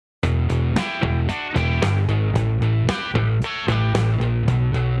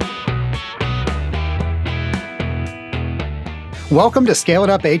Welcome to Scale It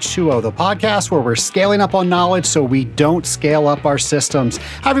Up H2O, the podcast where we're scaling up on knowledge so we don't scale up our systems.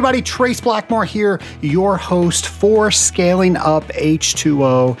 Hi everybody, Trace Blackmore here, your host for Scaling Up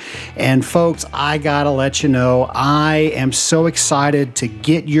H2O. And folks, I gotta let you know, I am so excited to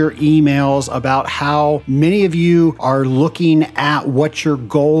get your emails about how many of you are looking at what your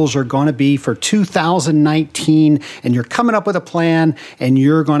goals are gonna be for 2019, and you're coming up with a plan and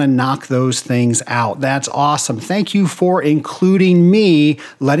you're gonna knock those things out. That's awesome. Thank you for including me,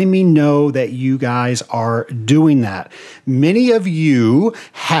 letting me know that you guys are doing that. Many of you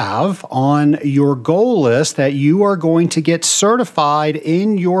have on your goal list that you are going to get certified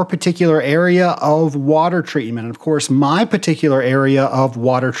in your particular area of water treatment. And of course, my particular area of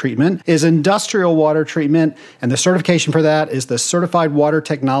water treatment is industrial water treatment, and the certification for that is the Certified Water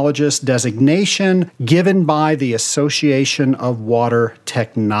Technologist designation given by the Association of Water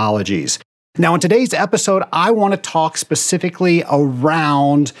Technologies. Now, in today's episode, I want to talk specifically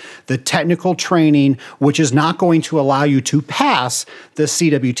around the technical training, which is not going to allow you to pass the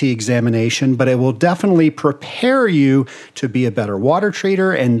CWT examination, but it will definitely prepare you to be a better water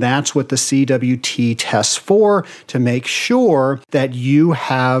treater, and that's what the CWT tests for, to make sure that you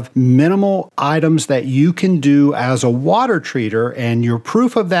have minimal items that you can do as a water treater, and your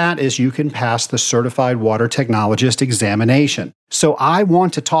proof of that is you can pass the Certified Water Technologist examination. So I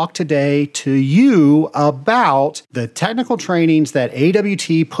want to talk today to you about the technical trainings that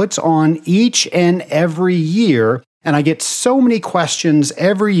AWT puts on each and every year. And I get so many questions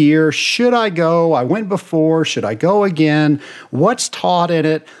every year. Should I go? I went before. Should I go again? What's taught in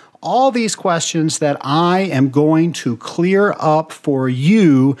it? All these questions that I am going to clear up for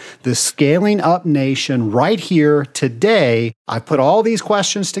you, the Scaling Up Nation, right here today. I put all these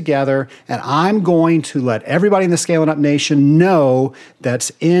questions together, and I'm going to let everybody in the Scaling Up Nation know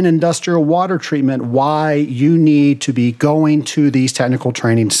that's in industrial water treatment why you need to be going to these technical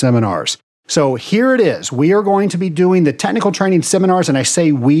training seminars. So here it is. We are going to be doing the technical training seminars, and I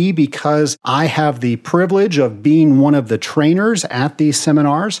say we because I have the privilege of being one of the trainers at these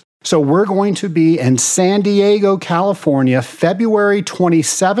seminars. So we're going to be in San Diego, California, February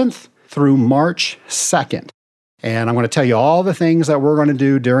 27th through March 2nd. And I'm going to tell you all the things that we're going to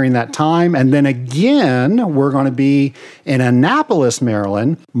do during that time. And then again, we're going to be in Annapolis,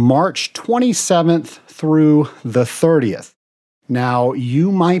 Maryland, March 27th through the 30th. Now,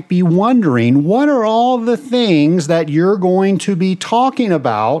 you might be wondering, what are all the things that you're going to be talking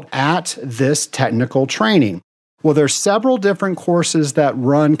about at this technical training? Well, there's several different courses that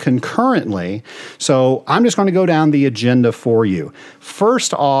run concurrently, so I'm just going to go down the agenda for you.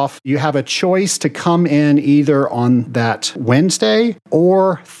 First off, you have a choice to come in either on that Wednesday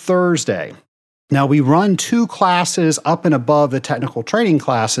or Thursday. Now, we run 2 classes up and above the technical training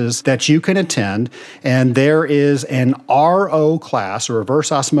classes that you can attend, and there is an RO class, or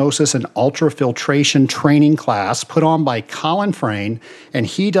reverse osmosis and ultrafiltration training class, put on by Colin Frayne, and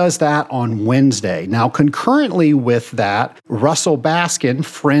he does that on Wednesday. Now, concurrently with that, Russell Baskin,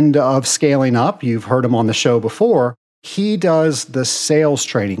 friend of Scaling Up, you've heard him on the show before, he does the sales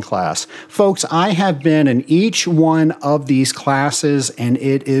training class. Folks, I have been in each one of these classes, and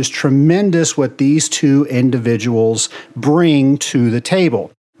it is tremendous what these 2 individuals bring to the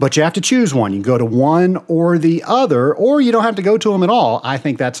table. But you have to choose one. You go to one or the other, or you don't have to go to them at all. I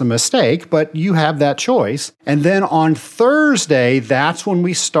think that's a mistake, but you have that choice. And then on Thursday, that's when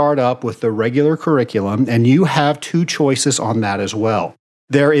we start up with the regular curriculum, and you have 2 choices on that as well.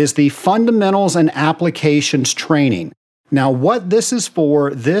 There is the Fundamentals and Applications training. Now, what this is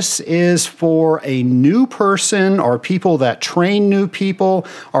for a new person, or people that train new people,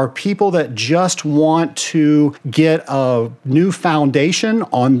 or people that just want to get a new foundation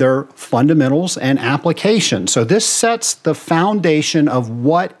on their fundamentals and applications. So this sets the foundation of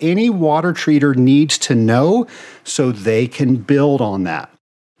what any water treater needs to know so they can build on that.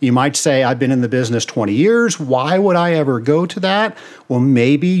 You might say, I've been in the business 20 years. Why would I ever go to that? Well,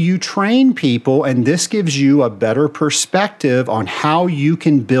 maybe you train people, and this gives you a better perspective on how you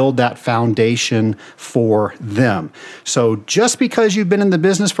can build that foundation for them. So just because you've been in the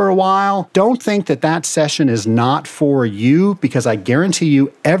business for a while, don't think that that session is not for you, because I guarantee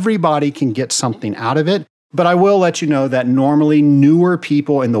you everybody can get something out of it. But I will let you know that normally newer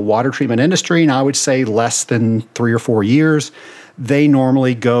people in the water treatment industry, and I would say less than 3 or 4 years, they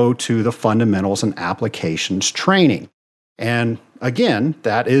normally go to the Fundamentals and Applications training. And again,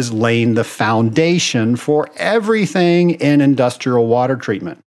 that is laying the foundation for everything in industrial water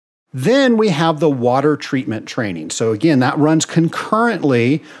treatment. Then we have the water treatment training. So again, that runs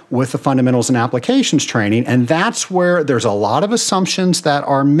concurrently with the fundamentals and applications training. And that's where there's a lot of assumptions that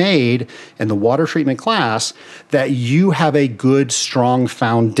are made in the water treatment class that you have a good, strong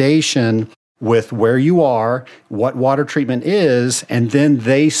foundation with where you are, what water treatment is, and then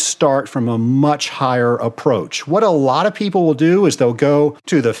they start from a much higher approach. What a lot of people will do is they'll go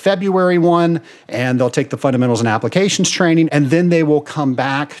to the February one and they'll take the fundamentals and applications training, and then they will come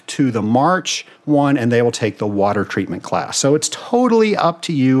back to the March one and they will take the water treatment class. So it's totally up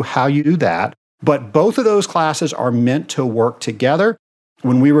to you how you do that. But both of those classes are meant to work together.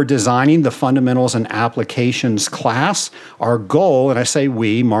 When we were designing the fundamentals and applications class, our goal, and I say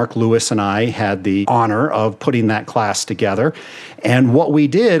we, Mark Lewis and I had the honor of putting that class together. And what we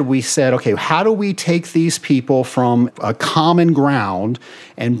did, we said, okay, how do we take these people from a common ground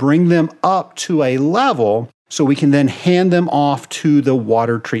and bring them up to a level so we can then hand them off to the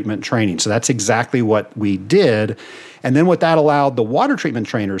water treatment training? So that's exactly what we did. And then what that allowed the water treatment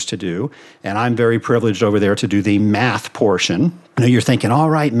trainers to do, and I'm very privileged over there to do the math portion. I know you're thinking,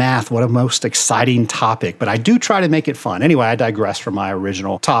 all right, math, what a most exciting topic, but I do try to make it fun. Anyway, I digress from my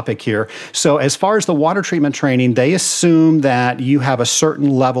original topic here. So as far as the water treatment training, they assume that you have a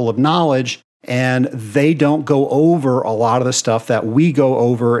certain level of knowledge, and they don't go over a lot of the stuff that we go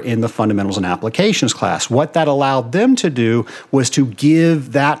over in the fundamentals and applications class. What that allowed them to do was to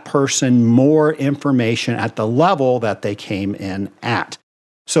give that person more information at the level that they came in at.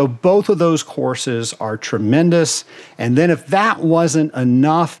 So both of those courses are tremendous. And then if that wasn't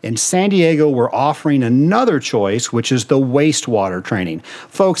enough, in San Diego, we're offering another choice, which is the wastewater training.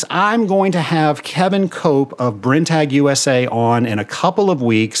 Folks, I'm going to have Kevin Cope of Brenntag USA on in a couple of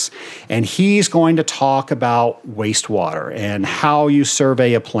weeks, and he's going to talk about wastewater and how you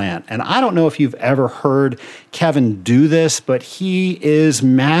survey a plant. And I don't know if you've ever heard Kevin do this, but he is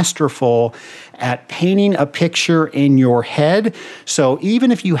masterful at painting a picture in your head. So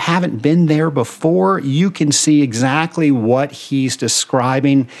even if you haven't been there before, you can see exactly what he's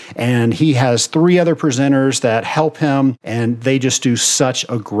describing. And he has 3 other presenters that help him, and they just do such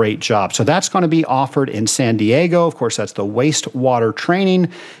a great job. So that's going to be offered in San Diego. Of course, that's the wastewater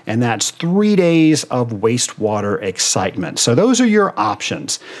training, and that's 3 days of wastewater excitement. So those are your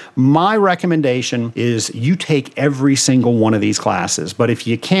options. My recommendation is you take every single one of these classes. But if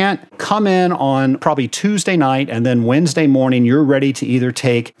you can't, come in on probably Tuesday night, and then Wednesday morning, you're ready to either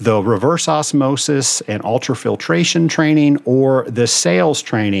take the reverse osmosis and ultrafiltration training or the sales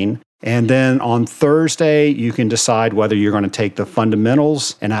training. And then on Thursday, you can decide whether you're going to take the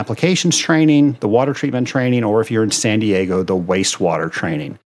fundamentals and applications training, the water treatment training, or if you're in San Diego, the wastewater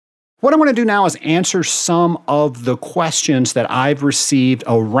training. What I'm going to do now is answer some of the questions that I've received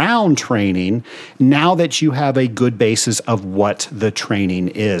around training now that you have a good basis of what the training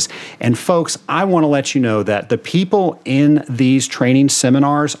is. And folks, I want to let you know that the people in these training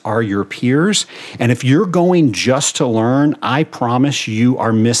seminars are your peers. And if you're going just to learn, I promise you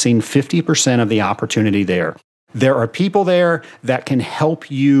are missing 50% of the opportunity there. There are people there that can help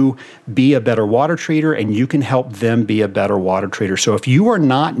you be a better water treater, and you can help them be a better water treater. So if you are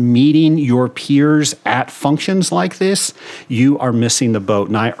not meeting your peers at functions like this, you are missing the boat.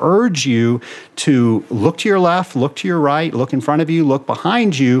 And I urge you to look to your left, look to your right, look in front of you, look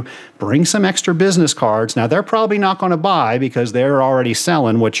behind you, bring some extra business cards. Now, they're probably not going to buy because they're already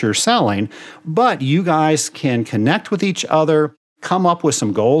selling what you're selling, but you guys can connect with each other, come up with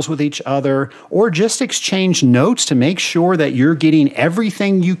some goals with each other, or just exchange notes to make sure that you're getting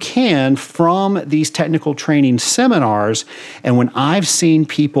everything you can from these technical training seminars. And when I've seen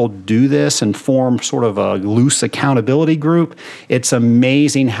people do this and form sort of a loose accountability group, it's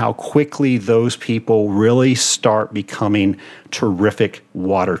amazing how quickly those people really start becoming terrific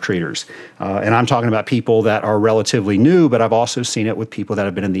water treaters. And I'm talking about people that are relatively new, but I've also seen it with people that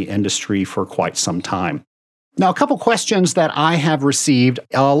have been in the industry for quite some time. Now, a couple questions that I have received,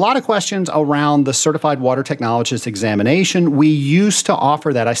 a lot of questions around the Certified Water Technologist examination. We used to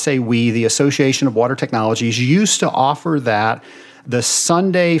offer that, I say we, the Association of Water Technologies, used to offer that the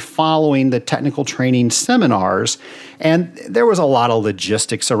Sunday following the technical training seminars, and there was a lot of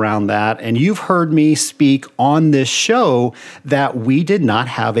logistics around that. And you've heard me speak on this show that we did not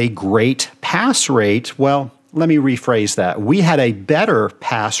have a great pass rate. Well, let me rephrase that. We had a better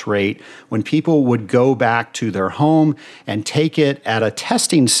pass rate when people would go back to their home and take it at a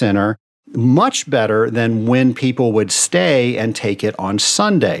testing center, much better than when people would stay and take it on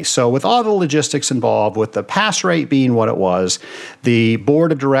Sunday. So with all the logistics involved, with the pass rate being what it was, the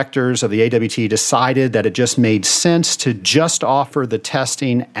board of directors of the AWT decided that it just made sense to just offer the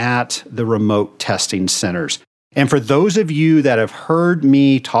testing at the remote testing centers. And for those of you that have heard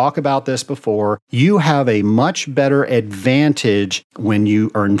me talk about this before, you have a much better advantage when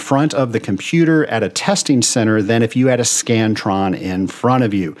you are in front of the computer at a testing center than if you had a Scantron in front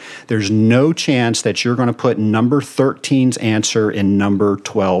of you. There's no chance that you're going to put number 13's answer in number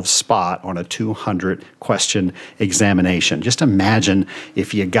 12's spot on a 200 question examination. Just imagine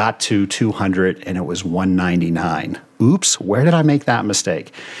if you got to 200 and it was 199. Oops, where did I make that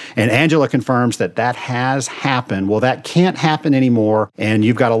mistake? And Angela confirms that that has happened. Well, that can't happen anymore. And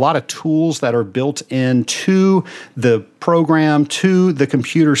you've got a lot of tools that are built into the program, to the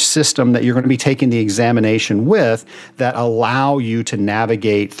computer system that you're going to be taking the examination with that allow you to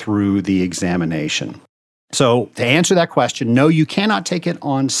navigate through the examination. So to answer that question, no, you cannot take it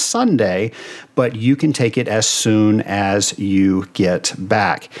on Sunday, but you can take it as soon as you get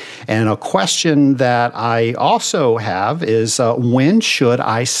back. And a question that I also have is when should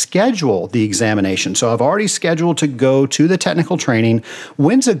I schedule the examination? So I've already scheduled to go to the technical training.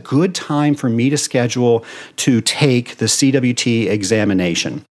 When's a good time for me to schedule to take the CWT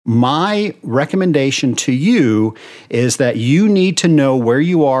examination? My recommendation to you is that you need to know where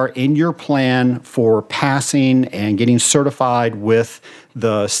you are in your plan for passing and getting certified with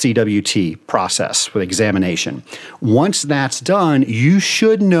the CWT process with examination. Once that's done, you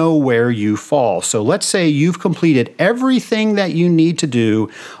should know where you fall. So let's say you've completed everything that you need to do.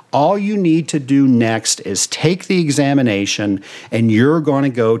 All you need to do next is take the examination, and you're going to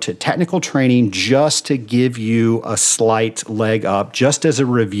go to technical training just to give you a slight leg up, just as a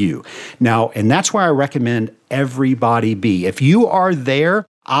review. Now, and that's where I recommend everybody be. If you are there,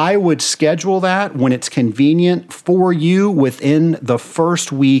 I would schedule that when it's convenient for you within the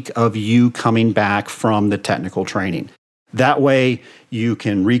first week of you coming back from the technical training. That way, you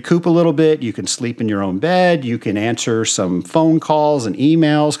can recoup a little bit, you can sleep in your own bed, you can answer some phone calls and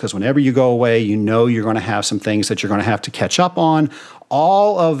emails, because whenever you go away, you know you're going to have some things that you're going to have to catch up on.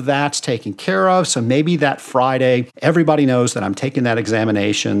 All of that's taken care of. So maybe that Friday, everybody knows that I'm taking that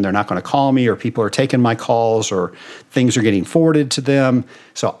examination. They're not going to call me, or people are taking my calls, or things are getting forwarded to them.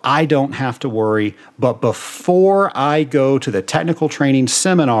 So I don't have to worry. But before I go to the technical training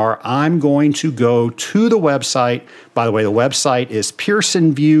seminar, I'm going to go to the website. By the way, the website is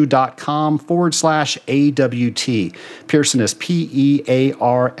pearsonvue.com/AWT. Pearson is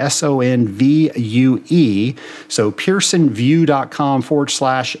PearsonVue. So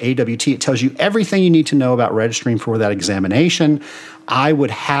pearsonvue.com/AWT. It tells you everything you need to know about registering for that examination. I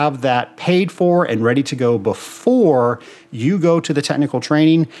would have that paid for and ready to go before you go to the technical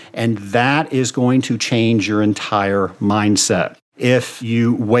training, and that is going to change your entire mindset. If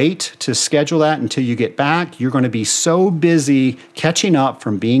you wait to schedule that until you get back, you're going to be so busy catching up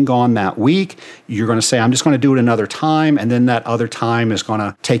from being gone that week. You're going to say, I'm just going to do it another time. And then that other time is going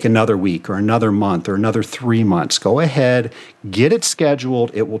to take another week or another month or another 3 months. Go ahead, get it scheduled.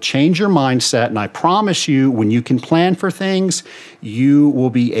 It will change your mindset. And I promise you, when you can plan for things, you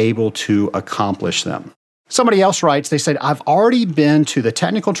will be able to accomplish them. Somebody else writes, they said, I've already been to the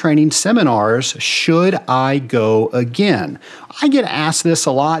technical training seminars. Should I go again? I get asked this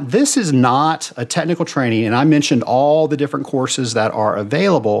a lot. This is not a technical training, and I mentioned all the different courses that are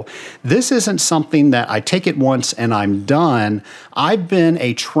available. This isn't something that I take it once and I'm done. I've been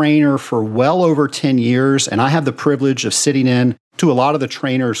a trainer for well over 10 years, and I have the privilege of sitting in to a lot of the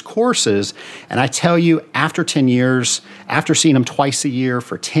trainers' courses. And I tell you, after 10 years, after seeing them twice a year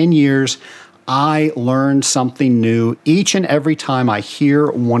for 10 years, I learn something new each and every time I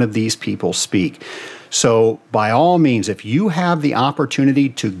hear one of these people speak. So by all means, if you have the opportunity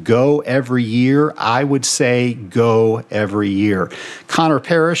to go every year, I would say go every year. Connor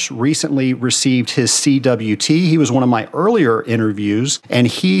Parrish recently received his CWT. He was one of my earlier interviews, and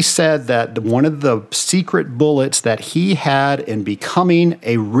he said that one of the secret bullets that he had in becoming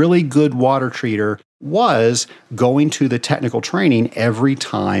a really good water treater was going to the technical training every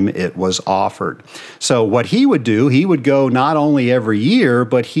time it was offered. So what he would do, he would go not only every year,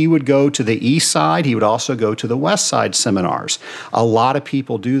 but he would go to the east side. He would also go to the west side seminars. A lot of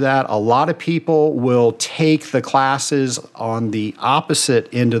people do that. A lot of people will take the classes on the opposite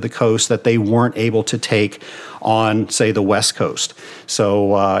end of the coast that they weren't able to take on, say, the West Coast.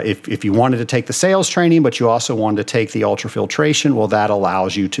 So if you wanted to take the sales training, but you also wanted to take the ultrafiltration, well, that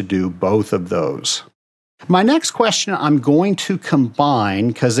allows you to do both of those. My next question I'm going to combine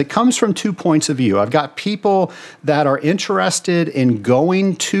because it comes from 2 points of view. I've got people that are interested in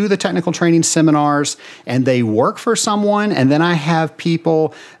going to the technical training seminars and they work for someone, and then I have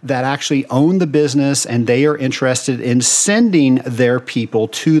people that actually own the business and they are interested in sending their people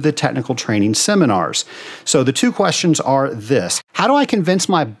to the technical training seminars. So the 2 questions are this: how do I convince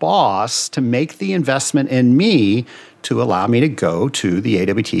my boss to make the investment in me to allow me to go to the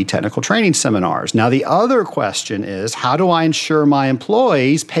AWT technical training seminars? Now, the other question is, how do I ensure my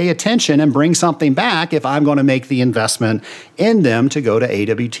employees pay attention and bring something back if I'm going to make the investment in them to go to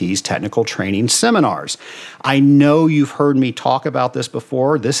AWT's technical training seminars? I know you've heard me talk about this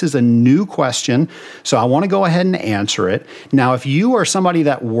before. This is a new question, so I want to go ahead and answer it. Now, if you are somebody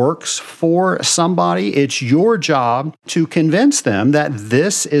that works for somebody, it's your job to convince them that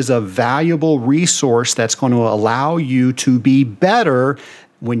this is a valuable resource that's going to allow you to be better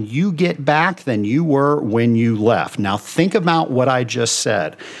when you get back than you were when you left. Now, think about what I just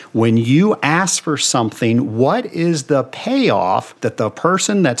said. When you ask for something, what is the payoff that the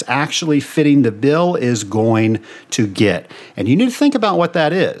person that's actually fitting the bill is going to get? And you need to think about what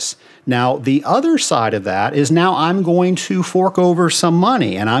that is. Now, the other side of that is now I'm going to fork over some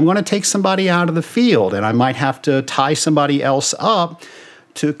money and I'm going to take somebody out of the field, and I might have to tie somebody else up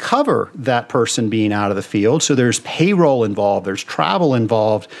to cover that person being out of the field. So there's payroll involved, there's travel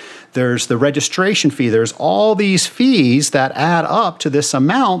involved, there's the registration fee, there's all these fees that add up to this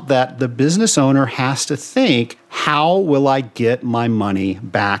amount that the business owner has to think, how will I get my money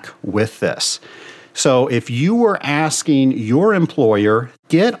back with this? So if you were asking your employer,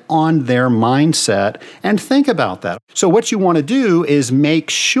 get on their mindset and think about that. So what you want to do is make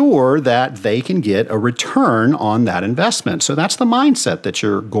sure that they can get a return on that investment. So that's the mindset that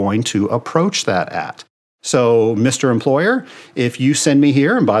you're going to approach that at. So, Mr. Employer, if you send me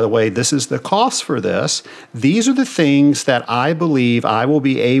here, and by the way, this is the cost for this, these are the things that I believe I will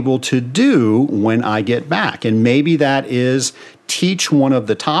be able to do when I get back. And maybe that is teach one of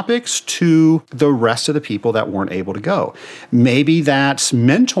the topics to the rest of the people that weren't able to go. Maybe that's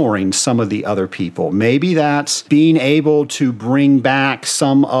mentoring some of the other people. Maybe that's being able to bring back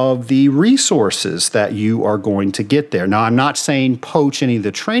some of the resources that you are going to get there. Now, I'm not saying poach any of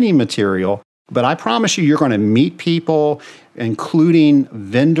the training material, but I promise you're going to meet people, including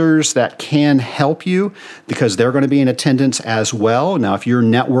vendors that can help you, because they're going to be in attendance as well. Now, if you're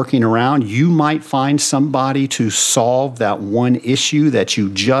networking around, you might find somebody to solve that one issue that you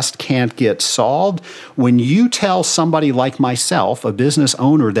just can't get solved. When you tell somebody like myself, a business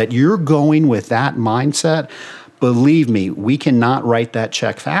owner, that you're going with that mindset, believe me, we cannot write that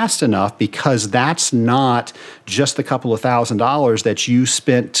check fast enough, because that's not just a couple of $1,000s that you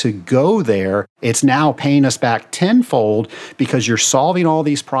spent to go there. It's now paying us back tenfold because you're solving all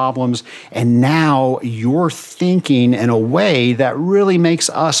these problems, and now you're thinking in a way that really makes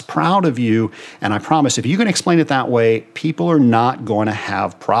us proud of you. And I promise, if you can explain it that way, people are not going to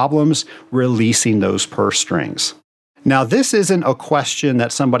have problems releasing those purse strings. Now, this isn't a question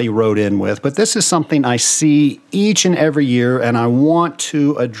that somebody wrote in with, but this is something I see each and every year, and I want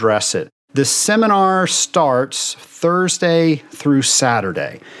to address it. The seminar starts Thursday through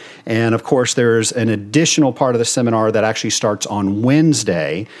Saturday. And of course, there's an additional part of the seminar that actually starts on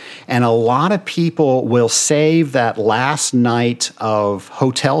Wednesday. And a lot of people will save that last night of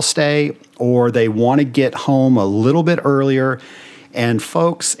hotel stay, or they want to get home a little bit earlier. And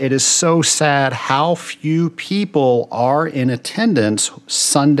folks, it is so sad how few people are in attendance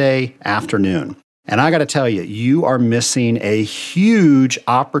Sunday afternoon. And I got to tell you, you are missing a huge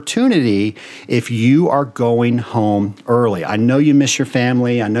opportunity if you are going home early. I know you miss your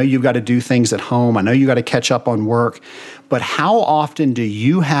family. I know you've got to do things at home. I know you got to catch up on work. But how often do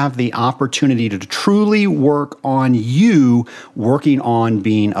you have the opportunity to truly work on you, working on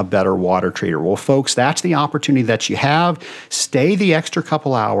being a better water treater? Well, folks, that's the opportunity that you have. Stay the extra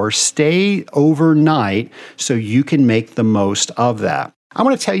couple hours, stay overnight so you can make the most of that. I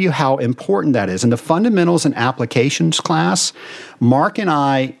want to tell you how important that is. In the Fundamentals and Applications class, Mark and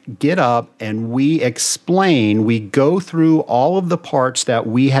I get up and we explain, we go through all of the parts that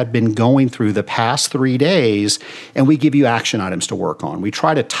we have been going through the past 3 days, and we give you action items to work on. We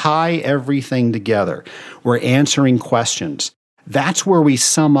try to tie everything together. We're answering questions. That's where we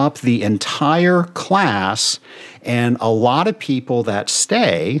sum up the entire class. And a lot of people that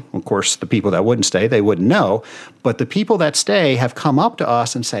stay, of course, the people that wouldn't stay, they wouldn't know, but the people that stay have come up to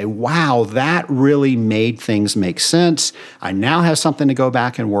us and say, wow, that really made things make sense. I now have something to go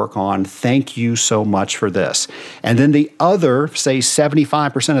back and work on. Thank you so much for this. And then the other, say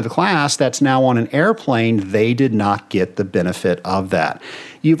 75% of the class that's now on an airplane, they did not get the benefit of that.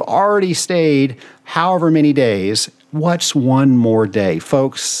 You've already stayed however many days. What's one more day?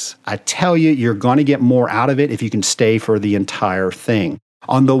 Folks, I tell you, you're going to get more out of it if you can stay for the entire thing.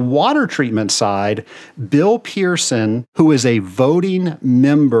 On the water treatment side, Bill Pearson, who is a voting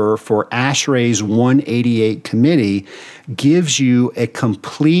member for ASHRAE's 188 committee, gives you a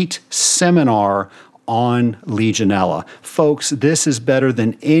complete seminar on Legionella. Folks, this is better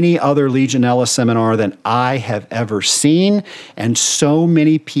than any other Legionella seminar that I have ever seen, and so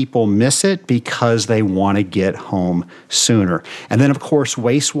many people miss it because they want to get home sooner. And then, of course,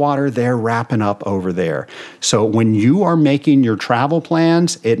 wastewater, they're wrapping up over there. So when you are making your travel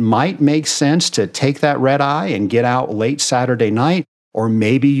plans, it might make sense to take that red eye and get out late Saturday night. Or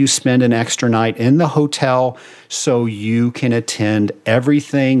maybe you spend an extra night in the hotel so you can attend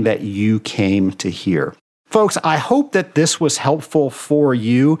everything that you came to hear. Folks, I hope that this was helpful for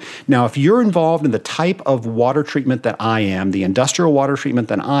you. Now, if you're involved in the type of water treatment that I am, the industrial water treatment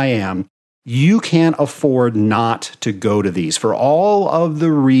that I am, you can't afford not to go to these for all of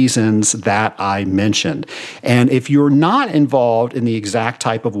the reasons that I mentioned. And if you're not involved in the exact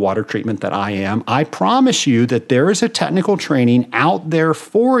type of water treatment that I am, I promise you that there is a technical training out there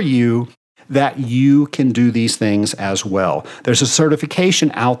for you that you can do these things as well. There's a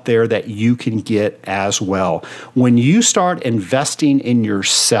certification out there that you can get as well. When you start investing in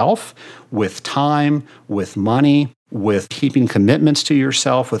yourself with time, with money, with keeping commitments to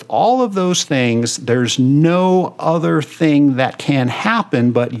yourself, with all of those things, there's no other thing that can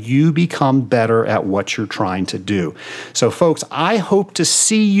happen but you become better at what you're trying to do. So folks, I hope to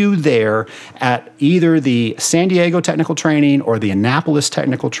see you there at either the San Diego Technical Training or the Annapolis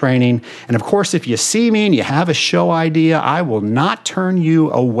Technical Training. And of course, if you see me and you have a show idea, I will not turn you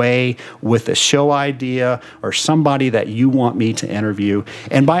away with a show idea or somebody that you want me to interview.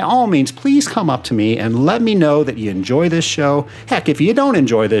 And by all means, please come up to me and let me know that you enjoy this show. Heck, if you don't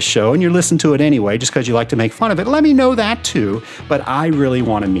enjoy this show and you listen to it anyway, just because you like to make fun of it, let me know that too. But I really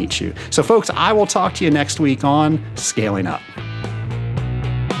want to meet you. So folks, I will talk to you next week on Scaling Up.